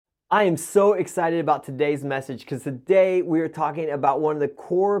I am so excited about today's message because today we are talking about one of the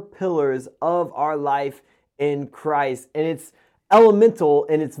core pillars of our life in Christ. And it's elemental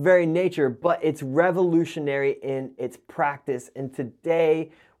in its very nature, but it's revolutionary in its practice. And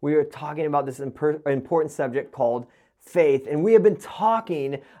today we are talking about this important subject called faith. And we have been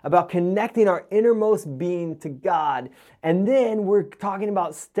talking about connecting our innermost being to God. And then we're talking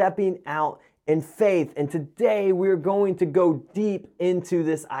about stepping out in faith. And today we're going to go deep into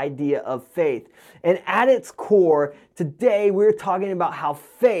this idea of faith. And at its core, today we're talking about how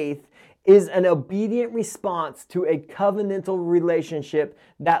faith is an obedient response to a covenantal relationship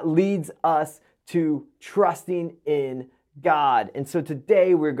that leads us to trusting in God. And so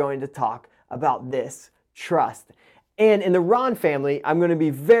today we're going to talk about this trust. And in the Ron family, I'm going to be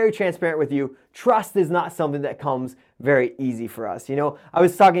very transparent with you. Trust is not something that comes very easy for us. You know, I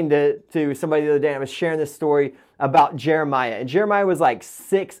was talking to somebody the other day, and I was sharing this story about Jeremiah. And Jeremiah was like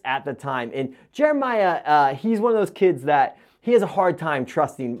 6 at the time. And Jeremiah, he's one of those kids that he has a hard time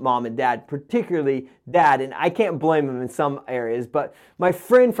trusting mom and dad, particularly dad. And I can't blame him in some areas. But my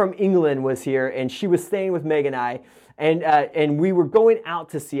friend from England was here, and she was staying with Meg and I. And we were going out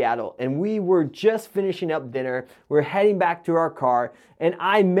to Seattle, and we were just finishing up dinner. We're heading back to our car, and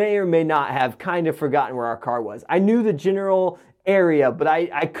I may or may not have kind of forgotten where our car was. I knew the general area, but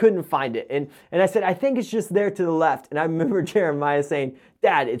I couldn't find it. And I said, I think it's just there to the left. And I remember Jeremiah saying,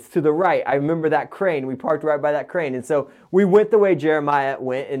 Dad, it's to the right. I remember that crane. We parked right by that crane. And so we went the way Jeremiah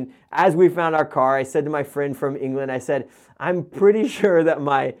went. And as we found our car, I said to my friend from England, I said, I'm pretty sure that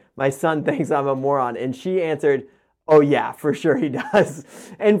my son thinks I'm a moron. And she answered, oh yeah, for sure he does.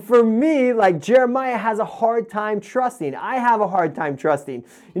 And for me, like Jeremiah has a hard time trusting. I have a hard time trusting.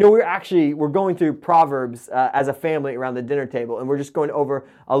 You know, we're going through Proverbs as a family around the dinner table, and we're just going over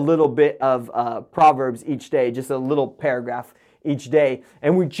a little bit of Proverbs each day, just a little paragraph each day.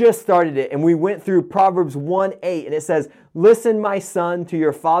 And we just started it, and we went through Proverbs 1:8, and it says, listen, my son, to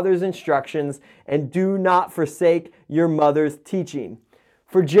your father's instructions, and do not forsake your mother's teaching.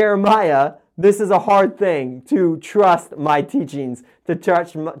 For Jeremiah, this is a hard thing to trust my teachings, to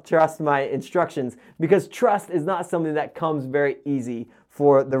trust my instructions, because trust is not something that comes very easy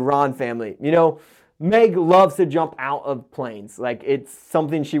for the Ron family. You know, Meg loves to jump out of planes. Like, it's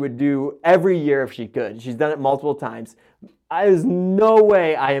something she would do every year if she could. She's done it multiple times. There's no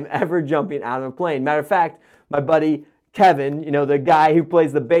way I am ever jumping out of a plane. Matter of fact, my buddy Kevin, you know, the guy who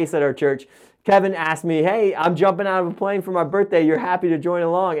plays the bass at our church, Kevin asked me, hey, I'm jumping out of a plane for my birthday. You're happy to join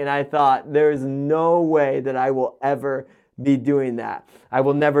along? And I thought, there's no way that I will ever be doing that. I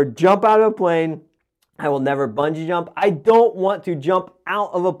will never jump out of a plane. I will never bungee jump. I don't want to jump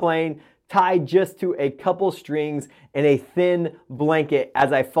out of a plane tied just to a couple strings and a thin blanket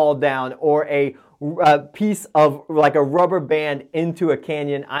as I fall down, or a piece of like a rubber band into a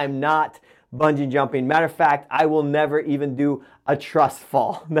canyon. I'm not bungee jumping. Matter of fact, I will never even do a trust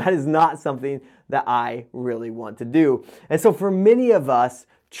fall. That is not something that I really want to do. And so for many of us,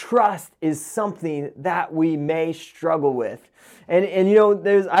 trust is something that we may struggle with. And you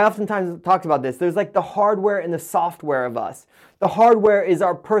know, I oftentimes talk about this. There's like the hardware and the software of us. The hardware is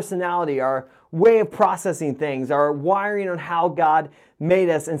our personality, our way of processing things, our wiring on how God made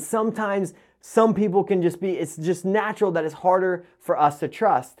us. And sometimes some people can just be, it's just natural that it's harder for us to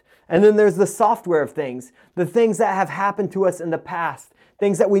trust. And then there's the software of things, the things that have happened to us in the past,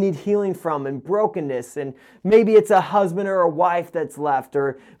 things that we need healing from and brokenness. And maybe it's a husband or a wife that's left,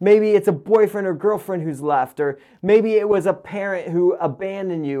 or maybe it's a boyfriend or girlfriend who's left, or maybe it was a parent who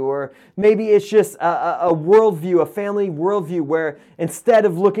abandoned you, or maybe it's just a worldview, a family worldview where instead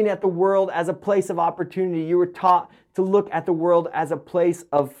of looking at the world as a place of opportunity, you were taught to look at the world as a place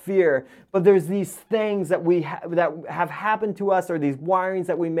of fear. But there's these things that that have happened to us, or these wirings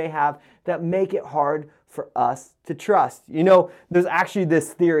that we may have, that make it hard for us to trust. You know, there's actually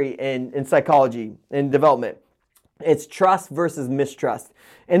this theory in psychology, in development. It's trust versus mistrust.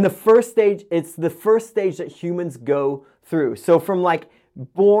 And it's the first stage that humans go through. So from like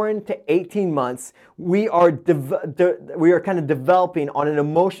born to 18 months, we are kind of developing on an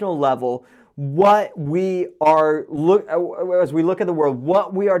emotional level what we are, as we look at the world,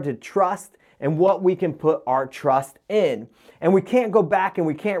 what we are to trust and what we can put our trust in. And we can't go back and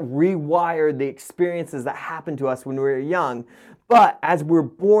we can't rewire the experiences that happened to us when we were young. But as we're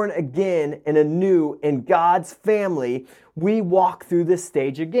born again and anew in God's family, we walk through this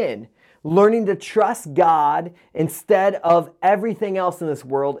stage again. Learning to trust God instead of everything else in this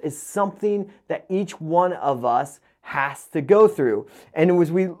world is something that each one of us has to go through. And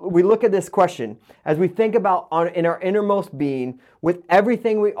as we look at this question, as we think about in our innermost being, with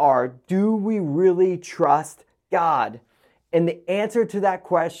everything we are, do we really trust God? And the answer to that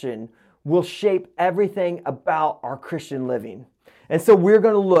question will shape everything about our Christian living. And so we're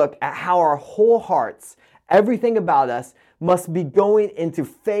going to look at how our whole hearts, everything about us, must be going into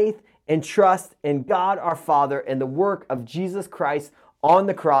faith and trust in God our Father and the work of Jesus Christ on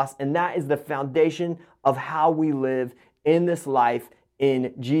the cross. And that is the foundation of how we live in this life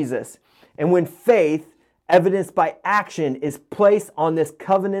in Jesus. And when faith, evidenced by action, is placed on this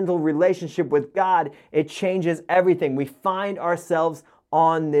covenantal relationship with God, it changes everything. We find ourselves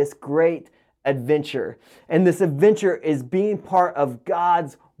on this great adventure. And this adventure is being part of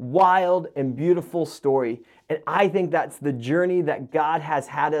God's wild and beautiful story. And I think that's the journey that God has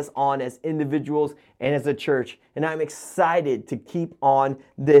had us on as individuals and as a church. And I'm excited to keep on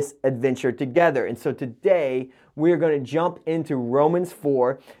this adventure together. And so today we are going to jump into Romans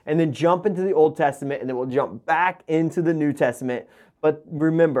 4 and then jump into the Old Testament, and then we'll jump back into the New Testament. But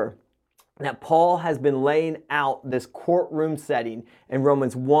remember that Paul has been laying out this courtroom setting in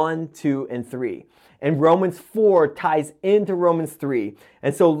Romans 1, 2, and 3. And Romans 4 ties into Romans 3.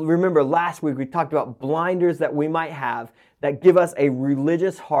 And so remember, last week we talked about blinders that we might have that give us a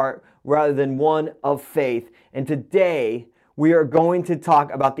religious heart rather than one of faith. And today we are going to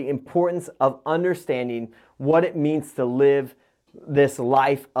talk about the importance of understanding what it means to live this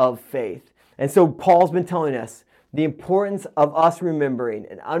life of faith. And so Paul's been telling us the importance of us remembering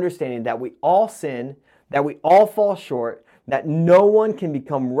and understanding that we all sin, that we all fall short, that no one can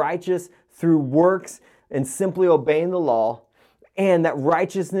become righteous through works and simply obeying the law, and that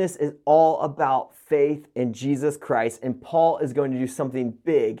righteousness is all about faith in Jesus Christ. And Paul is going to do something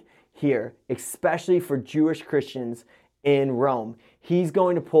big here, especially for Jewish Christians in Rome. He's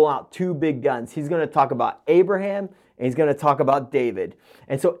going to pull out two big guns. He's going to talk about Abraham, and he's going to talk about David.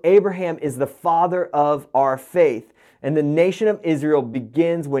 And so Abraham is the father of our faith. And the nation of Israel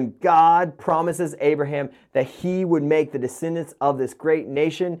begins when God promises Abraham that he would make the descendants of this great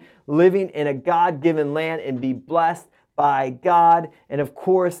nation living in a God-given land and be blessed by God. And of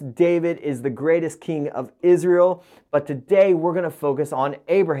course, David is the greatest king of Israel. But today we're going to focus on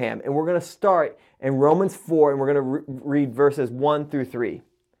Abraham. And we're going to start in Romans 4, and we're going to read verses 1 through 3.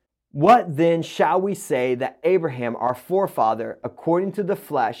 What then shall we say that Abraham, our forefather, according to the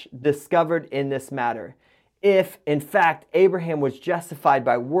flesh, discovered in this matter? If, in fact, Abraham was justified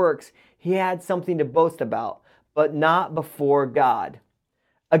by works, he had something to boast about, but not before God.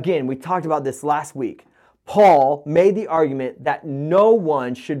 Again, we talked about this last week. Paul made the argument that no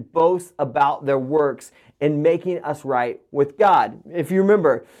one should boast about their works in making us right with God. If you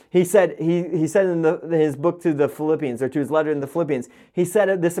remember, he said in his book to the Philippians, or to his letter in the Philippians, he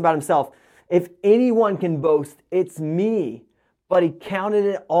said this about himself: if anyone can boast, it's me. But he counted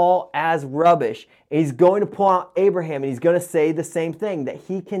it all as rubbish. And he's going to pull out Abraham, and he's going to say the same thing, that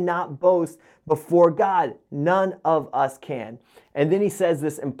he cannot boast before God. None of us can. And then he says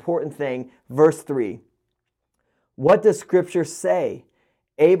this important thing, verse 3. What does Scripture say?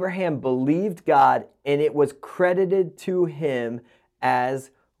 Abraham believed God, and it was credited to him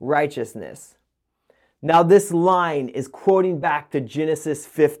as righteousness. Now this line is quoting back to Genesis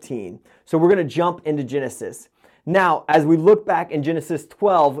 15. So we're going to jump into Genesis. Now, as we look back in Genesis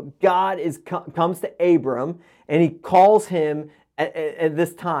 12, God comes to Abram, and he calls him at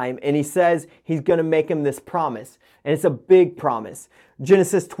this time, and he says he's going to make him this promise. And it's a big promise.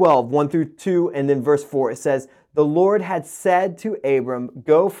 Genesis 12, 1 through 2, and then verse 4, it says, the Lord had said to Abram,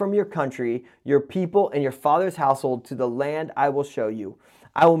 go from your country, your people, and your father's household to the land I will show you.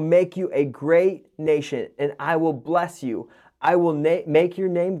 I will make you a great nation, and I will bless you. I will make your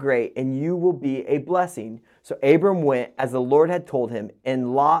name great, and you will be a blessing. So Abram went as the Lord had told him,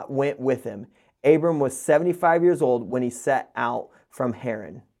 and Lot went with him. Abram was 75 years old when he set out from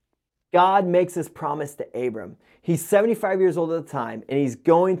Haran. God makes this promise to Abram. He's 75 years old at the time, and he's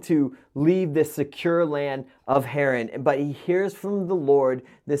going to leave this secure land of Haran. But he hears from the Lord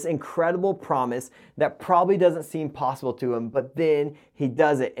this incredible promise that probably doesn't seem possible to him, but then he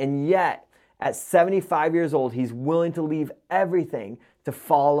does it. And yet, at 75 years old, he's willing to leave everything to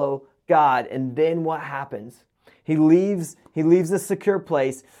follow God. And then what happens? He leaves this secure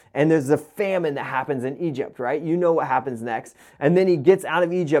place, and there's a famine that happens in Egypt, right? You know what happens next. And then he gets out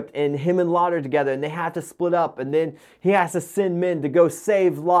of Egypt, and him and Lot are together, and they have to split up. And then he has to send men to go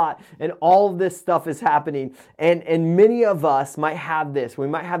save Lot, and all of this stuff is happening. And many of us might have this. We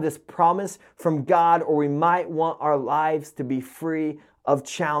might have this promise from God, or we might want our lives to be free of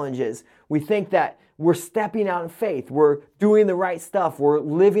challenges. We think that we're stepping out in faith. We're doing the right stuff. We're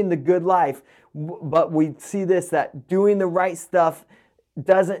living the good life. But we see this, that doing the right stuff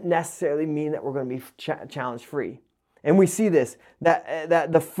doesn't necessarily mean that we're going to be challenge free. And we see this,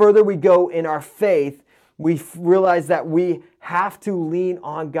 that the further we go in our faith, We realize that we have to lean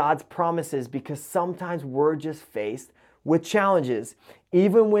on God's promises because sometimes we're just faced with challenges.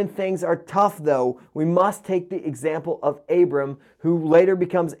 Even when things are tough, though, we must take the example of Abram, who later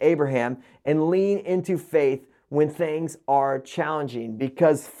becomes Abraham, and lean into faith when things are challenging.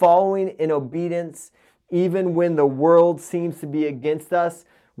 Because following in obedience, even when the world seems to be against us,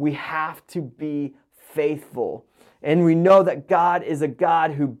 we have to be faithful. And we know that God is a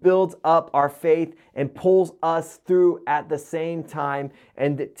God who builds up our faith and pulls us through at the same time.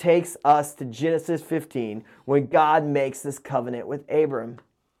 And it takes us to Genesis 15 when God makes this covenant with Abram.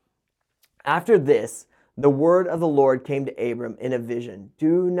 After this, the word of the Lord came to Abram in a vision.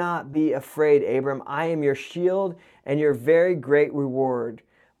 Do not be afraid, Abram. I am your shield and your very great reward.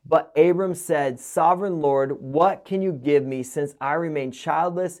 But Abram said, Sovereign Lord, what can you give me since I remain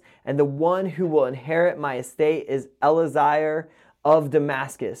childless, and the one who will inherit my estate is Eliezer of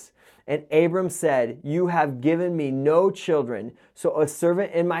Damascus? And Abram said, You have given me no children, so a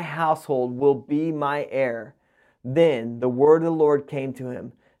servant in my household will be my heir. Then the word of the Lord came to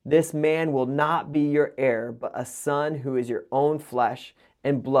him. This man will not be your heir, but a son who is your own flesh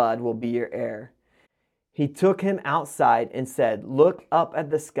and blood will be your heir. He took him outside and said, Look up at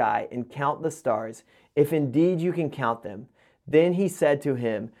the sky and count the stars, if indeed you can count them. Then he said to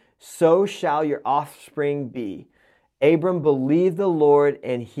him, So shall your offspring be. Abram believed the Lord,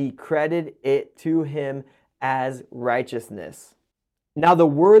 and he credited it to him as righteousness. Now, the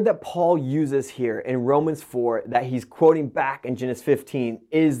word that Paul uses here in Romans 4 that he's quoting back in Genesis 15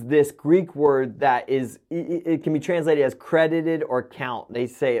 is this Greek word that it can be translated as credited or count. They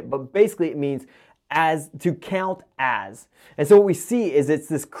say it, but basically it means as to count as. And so what we see is it's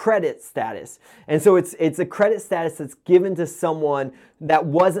this credit status. And so it's a credit status that's given to someone that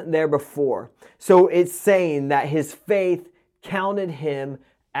wasn't there before. So it's saying that his faith counted him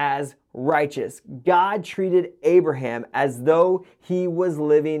as righteous. God treated Abraham as though he was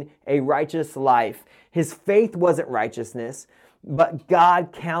living a righteous life. His faith wasn't righteousness, but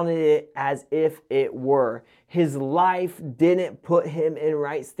God counted it as if it were. His life didn't put him in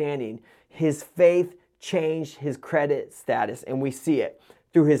right standing. His faith changed his credit status, and we see it.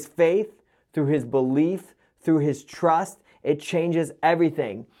 Through his faith, through his belief, through his trust, it changes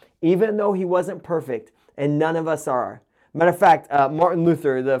everything. Even though he wasn't perfect, and none of us are. Matter of fact, Martin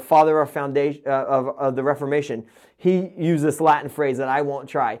Luther, the father of the Reformation, he used this Latin phrase that I won't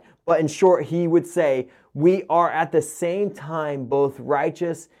try. But in short, he would say, we are at the same time both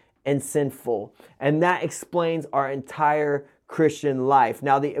righteous and sinful. And that explains our entire Christian life.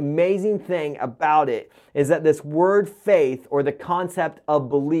 Now, the amazing thing about it is that this word faith, or the concept of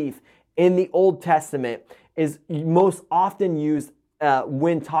belief in the Old Testament, is most often used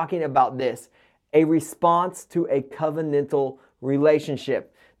when talking about this, a response to a covenantal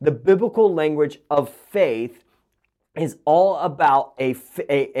relationship. The biblical language of faith is all about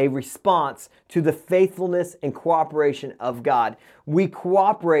a response to the faithfulness and cooperation of God. We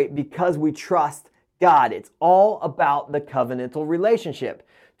cooperate because we trust God. It's all about the covenantal relationship.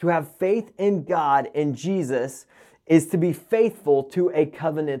 To have faith in God and Jesus is to be faithful to a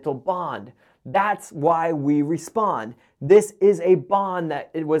covenantal bond. That's why we respond. This is a bond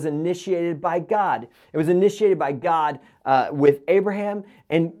that it was initiated by God. It was initiated by God with Abraham,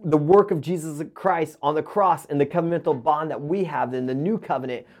 and the work of Jesus Christ on the cross and the covenantal bond that we have in the new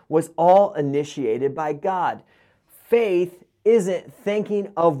covenant was all initiated by God. Faith isn't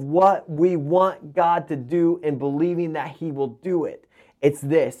thinking of what we want God to do and believing that He will do it. It's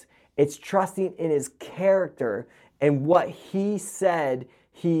this. It's trusting in His character and what He said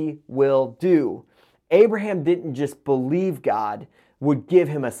He will do. Abraham didn't just believe God would give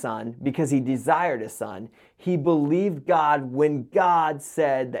him a son because he desired a son. He believed God when God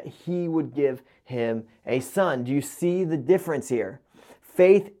said that He would give him a son. Do you see the difference here?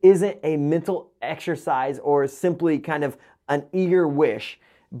 Faith isn't a mental exercise or simply kind of an eager wish,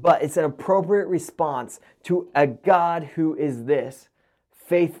 but it's an appropriate response to a God who is this,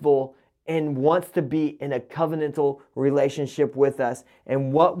 faithful and wants to be in a covenantal relationship with us.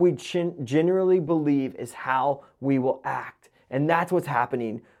 And what we generally believe is how we will act. And that's what's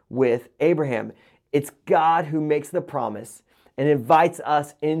happening with Abraham. It's God who makes the promise and invites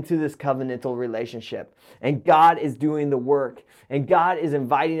us into this covenantal relationship. And God is doing the work. And God is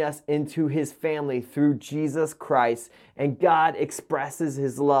inviting us into His family through Jesus Christ. And God expresses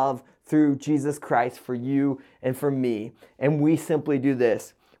His love through Jesus Christ for you and for me. And we simply do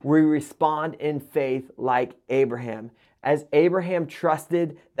this. We respond in faith like Abraham. As Abraham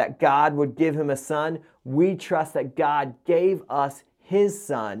trusted that God would give him a son, we trust that God gave us His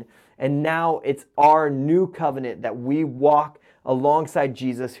son. And now it's our new covenant that we walk alongside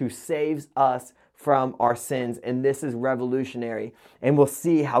Jesus, who saves us from our sins. And this is revolutionary. And we'll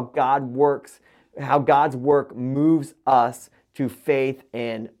see how God works, how God's work moves us to faith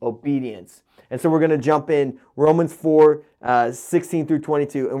and obedience. And so we're going to jump in Romans 4, 16 through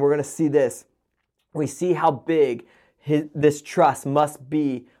 22, and we're going to see this. We see how big this trust must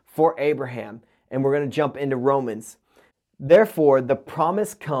be for Abraham. And we're going to jump into Romans. Therefore, the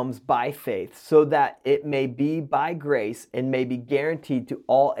promise comes by faith, so that it may be by grace and may be guaranteed to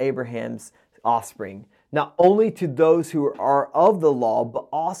all Abraham's offspring, not only to those who are of the law, but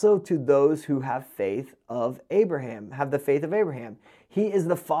also to those who have faith of Abraham, have the faith of Abraham. He is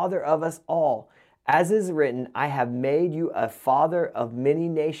the father of us all. As is written, I have made you a father of many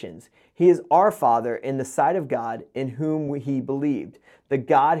nations. He is our Father in the sight of God, in whom he believed, the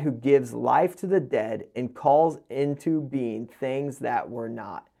God who gives life to the dead and calls into being things that were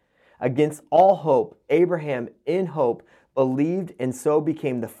not. Against all hope, Abraham in hope believed and so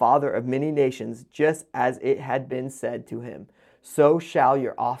became the father of many nations, just as it had been said to him, so shall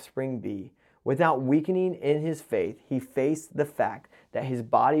your offspring be. Without weakening in his faith, he faced the fact that his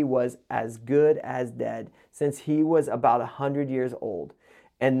body was as good as dead, since he was about 100 years old,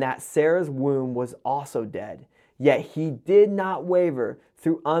 and that Sarah's womb was also dead. Yet he did not waver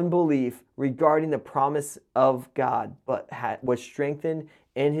through unbelief regarding the promise of God, but was strengthened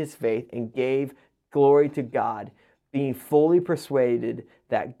in his faith and gave glory to God, being fully persuaded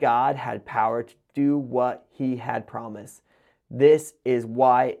that God had power to do what he had promised. This is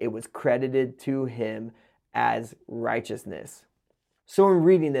why it was credited to him as righteousness. So in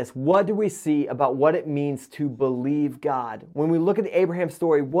reading this, what do we see about what it means to believe God? When we look at the Abraham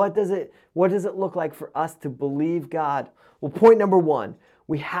story, what does it look like for us to believe God? Well, point number one,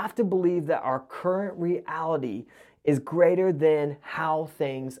 we have to believe that our current reality is greater than how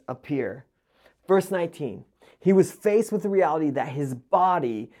things appear. Verse 19, he was faced with the reality that his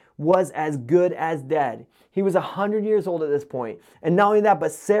body was as good as dead. He was 100 years old at this point. And not only that,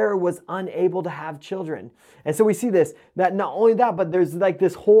 but Sarah was unable to have children. And so we see this, that not only that, but there's like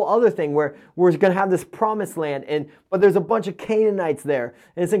this whole other thing where we're going to have this promised land, but there's a bunch of Canaanites there.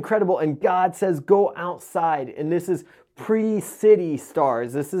 And it's incredible. And God says, go outside. And this is pre-city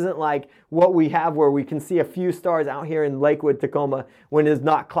stars. This isn't like what we have where we can see a few stars out here in Lakewood, Tacoma, when there's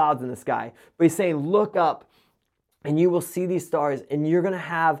not clouds in the sky. But he's saying, look up, and you will see these stars, and you're going to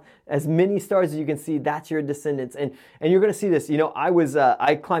have as many stars as you can see. That's your descendants. And you're going to see this. You know,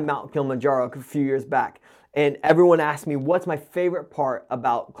 I climbed Mount Kilimanjaro a few years back, and everyone asked me, what's my favorite part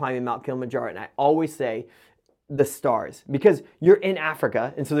about climbing Mount Kilimanjaro? And I always say, the stars, because you're in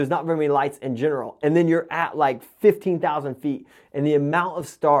Africa, and so there's not very many lights in general. And then you're at like 15,000 feet, and the amount of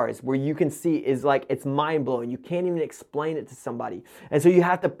stars where you can see is like, it's mind blowing. You can't even explain it to somebody. And so you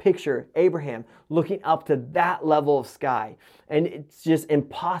have to picture Abraham looking up to that level of sky. And it's just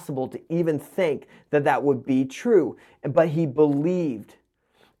impossible to even think that that would be true. But he believed.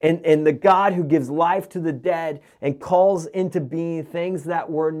 And the God who gives life to the dead and calls into being things that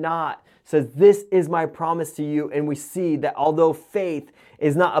were not, says, this is my promise to you. And we see that although faith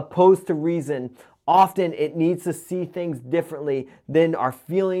is not opposed to reason, often it needs to see things differently than our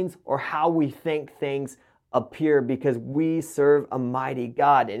feelings or how we think things appear, because we serve a mighty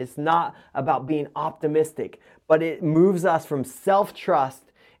God. And it's not about being optimistic, but it moves us from self-trust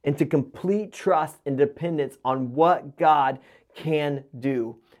into complete trust and dependence on what God can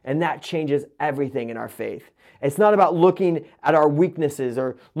do. And that changes everything in our faith. It's not about looking at our weaknesses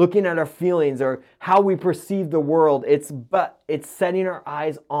or looking at our feelings or how we perceive the world. It's setting our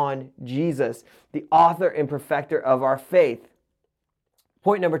eyes on Jesus, the author and perfecter of our faith.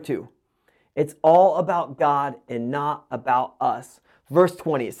 Point number two, it's all about God and not about us. Verse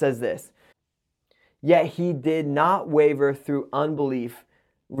 20, it says this, yet he did not waver through unbelief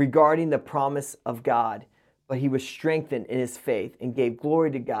regarding the promise of God, but he was strengthened in his faith and gave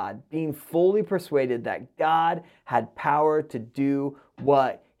glory to God, being fully persuaded that God had power to do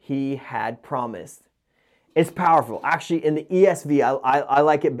what he had promised. It's powerful. Actually, in the ESV, I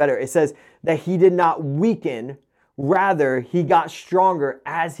like it better. It says that he did not weaken, rather he got stronger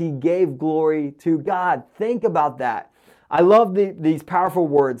as he gave glory to God. Think about that. I love these powerful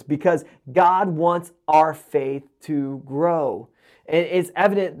words because God wants our faith to grow. And it's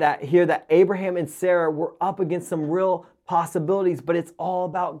evident that here that Abraham and Sarah were up against some real possibilities, but it's all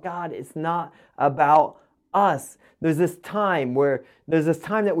about God. It's not about us. There's this time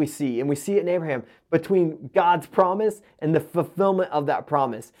that we see, and we see it in Abraham, between God's promise and the fulfillment of that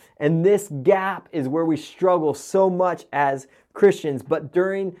promise. And this gap is where we struggle so much as Christians. But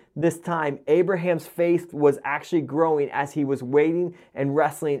during this time, Abraham's faith was actually growing as he was waiting and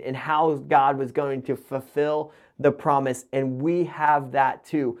wrestling in how God was going to fulfill the promise, and we have that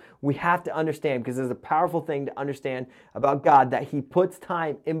too. We have to understand, because there's a powerful thing to understand about God, that He puts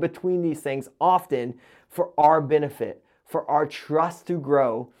time in between these things often for our benefit, for our trust to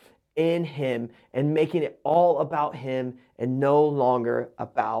grow in Him and making it all about Him and no longer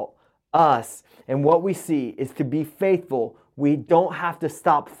about us. And what we see is, to be faithful, we don't have to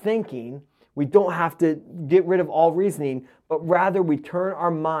stop thinking. We don't have to get rid of all reasoning, but rather we turn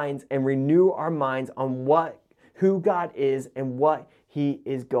our minds and renew our minds on who God is and what He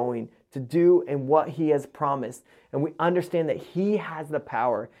is going to do and what He has promised. And we understand that He has the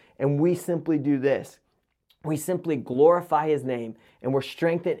power, and we simply do this. We simply glorify His name, and we're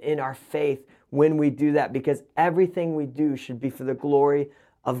strengthened in our faith when we do that, because everything we do should be for the glory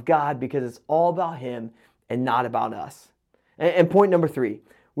of God, because it's all about Him and not about us. And point number 3,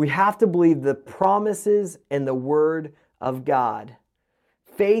 we have to believe the promises and the Word of God.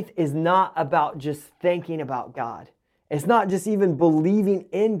 Faith is not about just thinking about God. It's not just even believing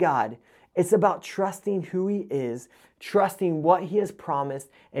in God. It's about trusting who He is, trusting what He has promised,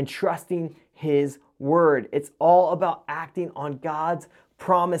 and trusting His Word. It's all about acting on God's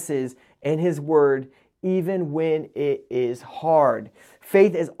promises and His Word, even when it is hard.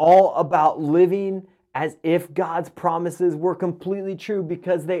 Faith is all about living as if God's promises were completely true,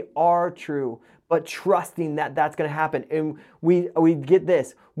 because they are true, but trusting that that's going to happen. And we get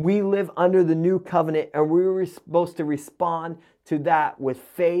this. We live under the new covenant, and we were supposed to respond to that with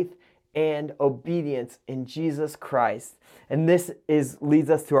faith and obedience in Jesus Christ. And this leads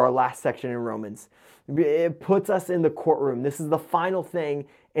us to our last section in Romans. It puts us in the courtroom. This is the final thing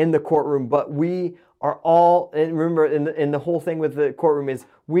in the courtroom, but we are all, and remember, in the whole thing with the courtroom is,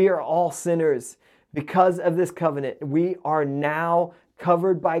 we are all sinners. Because of this covenant, we are now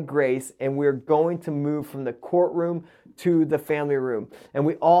covered by grace, and we're going to move from the courtroom to the family room. And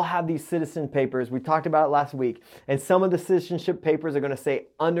we all have these citizen papers. We talked about it last week. And some of the citizenship papers are going to say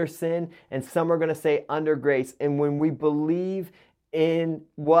under sin, and some are going to say under grace. And when we believe in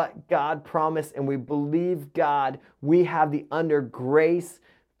what God promised and we believe God, we have the under grace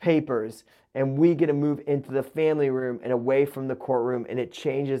papers, and we get to move into the family room and away from the courtroom, and it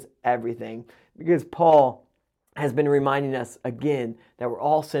changes everything. Because Paul has been reminding us again that we're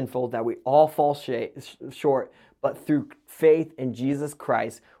all sinful, that we all fall short, but through faith in Jesus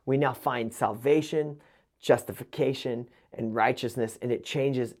Christ, we now find salvation, justification, and righteousness, and it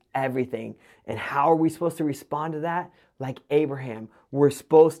changes everything. And how are we supposed to respond to that? Like Abraham, we're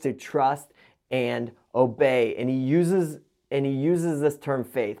supposed to trust and obey. And he uses this term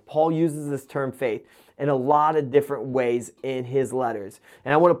faith. Paul uses this term faith in a lot of different ways in his letters.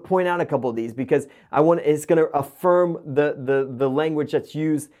 And I want to point out a couple of these, because it's going to affirm the language that's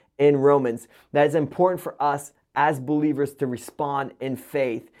used in Romans. That is important for us as believers to respond in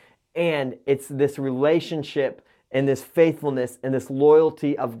faith. And it's this relationship and this faithfulness and this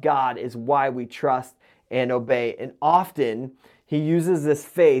loyalty of God is why we trust and obey. And often he uses this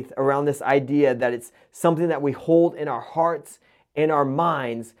faith around this idea that it's something that we hold in our hearts and our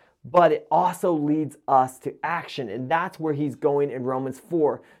minds, but it also leads us to action. And that's where he's going in Romans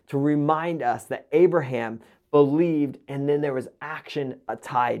 4, to remind us that Abraham believed, and then there was action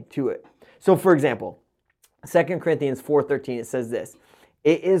tied to it. So for example, 2 Corinthians 4:13, it says this: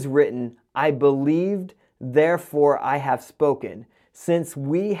 "It is written, I believed, therefore I have spoken. Since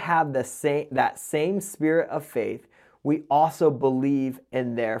we have that same spirit of faith, we also believe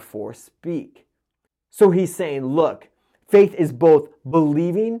and therefore speak." So he's saying, look, faith is both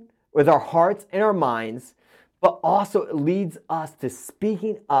believing with our hearts and our minds, but also it leads us to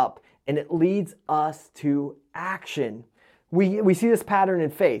speaking up, and it leads us to action. We see this pattern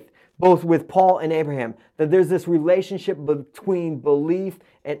in faith, both with Paul and Abraham, that there's this relationship between belief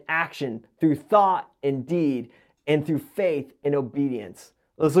and action through thought and deed, and through faith and obedience.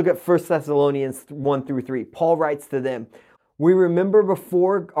 Let's look at 1 Thessalonians 1-3. Paul writes to them, "We remember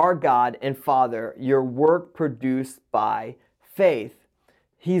before our God and Father your work produced by faith."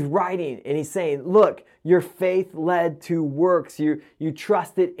 He's writing and he's saying, look, your faith led to works. You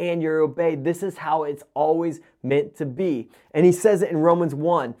trusted and you obeyed. This is how it's always meant to be. And he says it in Romans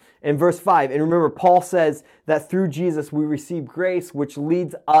 1 and verse 5. And remember, Paul says that through Jesus we receive grace, which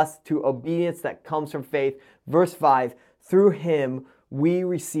leads us to obedience that comes from faith. Verse 5, "Through him we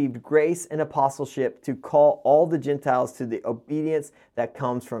received grace and apostleship to call all the Gentiles to the obedience that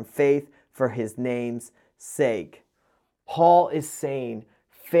comes from faith for his name's sake." Paul is saying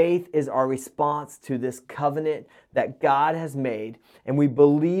faith is our response to this covenant that God has made, and we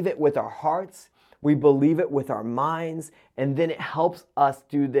believe it with our hearts, we believe it with our minds, and then it helps us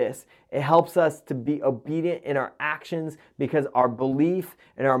do this. It helps us to be obedient in our actions because our belief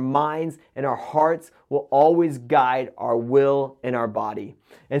and our minds and our hearts will always guide our will and our body.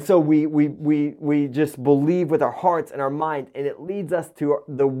 And so we just believe with our hearts and our mind, and it leads us to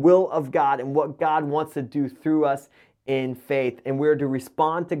the will of God and what God wants to do through us in faith. And we're to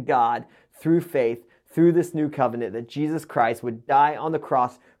respond to God through faith, through this new covenant that Jesus Christ would die on the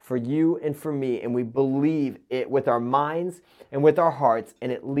cross for you and for me. And we believe it with our minds and with our hearts,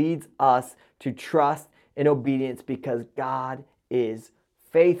 and it leads us to trust and obedience because God is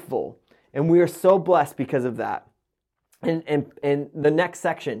faithful. And we are so blessed because of that. And the next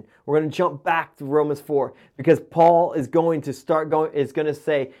section, we're going to jump back to Romans 4 because Paul is going to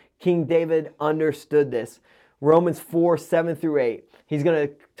say, King David understood this. Romans 4, 7 through 8. He's going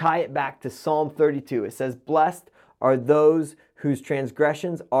to tie it back to Psalm 32. It says, blessed are those whose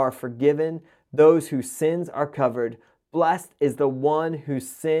transgressions are forgiven, those whose sins are covered. Blessed is the one whose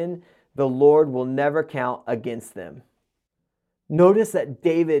sin the Lord will never count against them. Notice that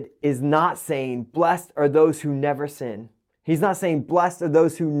David is not saying, blessed are those who never sin. He's not saying, blessed are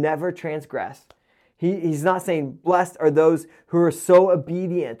those who never transgress. He's not saying, blessed are those who are so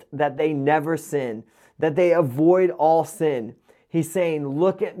obedient that they never sin, that they avoid all sin. He's saying,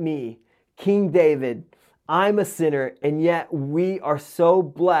 look at me, King David. I'm a sinner, and yet we are so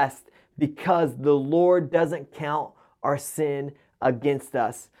blessed because the Lord doesn't count our sin against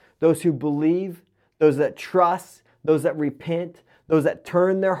us. Those who believe, those that trust, those that repent, those that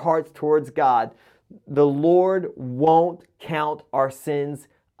turn their hearts towards God, the Lord won't count our sins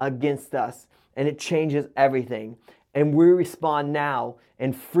against us. And it changes everything. And we respond now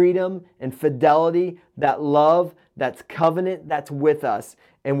in freedom and fidelity, that love, that's covenant, that's with us.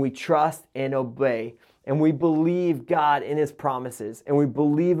 And we trust and obey. And we believe God in His promises. And we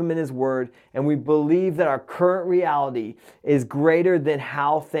believe Him in His word. And we believe that our current reality is greater than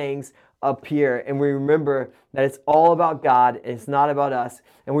how things appear. And we remember that it's all about God and it's not about us.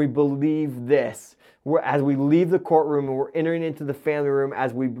 And we believe this. As we leave the courtroom and we're entering into the family room,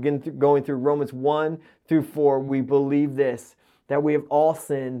 as we begin going through Romans 1 through 4, we believe this, that we have all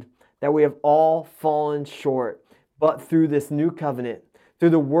sinned, that we have all fallen short. But through this new covenant,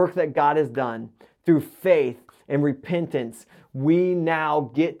 through the work that God has done, through faith and repentance, we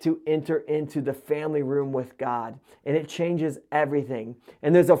now get to enter into the family room with God. And it changes everything.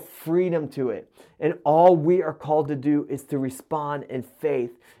 And there's a freedom to it. And all we are called to do is to respond in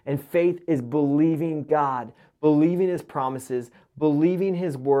faith. And faith is believing God, believing His promises, believing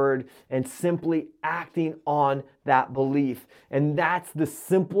His word, and simply acting on that belief. And that's the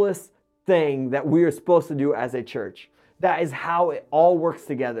simplest thing that we are supposed to do as a church. That is how it all works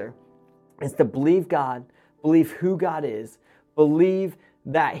together. It's to believe God, believe who God is, believe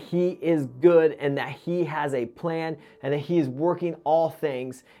that He is good and that He has a plan and that He is working all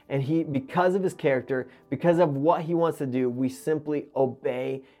things. And He, because of His character, because of what He wants to do, we simply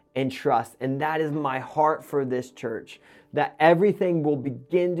obey and trust. And that is my heart for this church, that everything will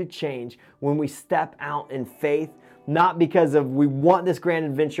begin to change when we step out in faith, not because of we want this grand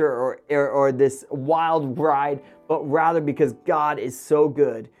adventure or this wild ride, but rather because God is so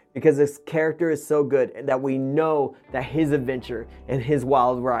good. Because His character is so good that we know that His adventure and His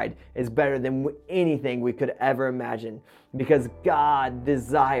wild ride is better than anything we could ever imagine. Because God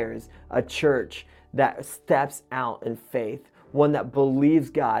desires a church that steps out in faith, one that believes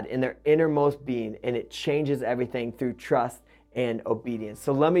God in their innermost being, and it changes everything through trust and obedience.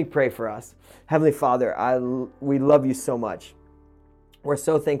 So let me pray for us. Heavenly Father, we love You so much. We're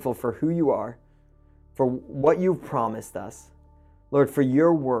so thankful for who You are, for what You've promised us. Lord, for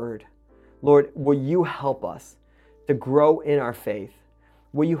Your word. Lord, will You help us to grow in our faith?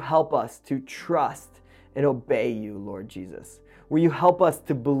 Will You help us to trust and obey You, Lord Jesus? Will You help us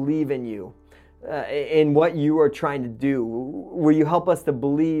to believe in You, in what You are trying to do? Will You help us to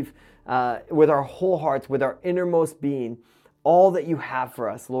believe with our whole hearts, with our innermost being, all that You have for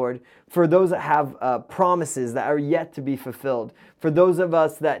us, Lord? For those that have promises that are yet to be fulfilled, for those of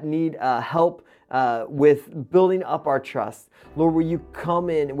us that need help with building up our trust, Lord, will You come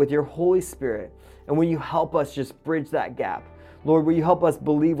in with Your Holy Spirit, and will You help us just bridge that gap? Lord, will You help us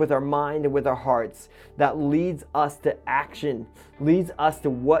believe with our mind and with our hearts that leads us to action, leads us to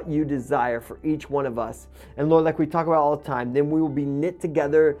what You desire for each one of us. And Lord, like we talk about all the time, then we will be knit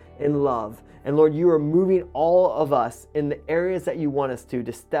together in love. And Lord, You are moving all of us in the areas that You want us to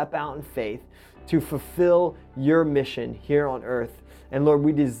step out in faith, to fulfill Your mission here on earth. And Lord,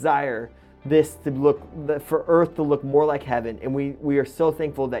 we desire this to look, for earth to look more like heaven. And we are so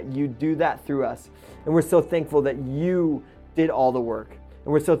thankful that You do that through us. And we're so thankful that You did all the work.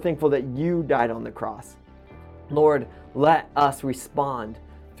 And we're so thankful that you died on the cross. Lord, let us respond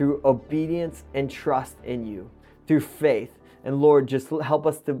through obedience and trust in you, through faith. And Lord, just help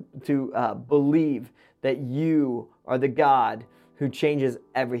us to believe that you are the God who changes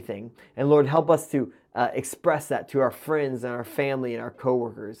everything. And Lord, help us to express that to our friends and our family and our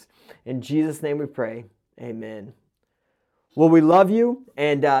coworkers. In Jesus' name we pray, amen. Well, we love you,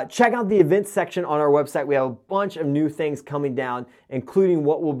 and check out the events section on our website. We have a bunch of new things coming down, including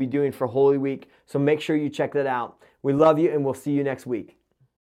what we'll be doing for Holy Week. So make sure you check that out. We love you, and we'll see you next week.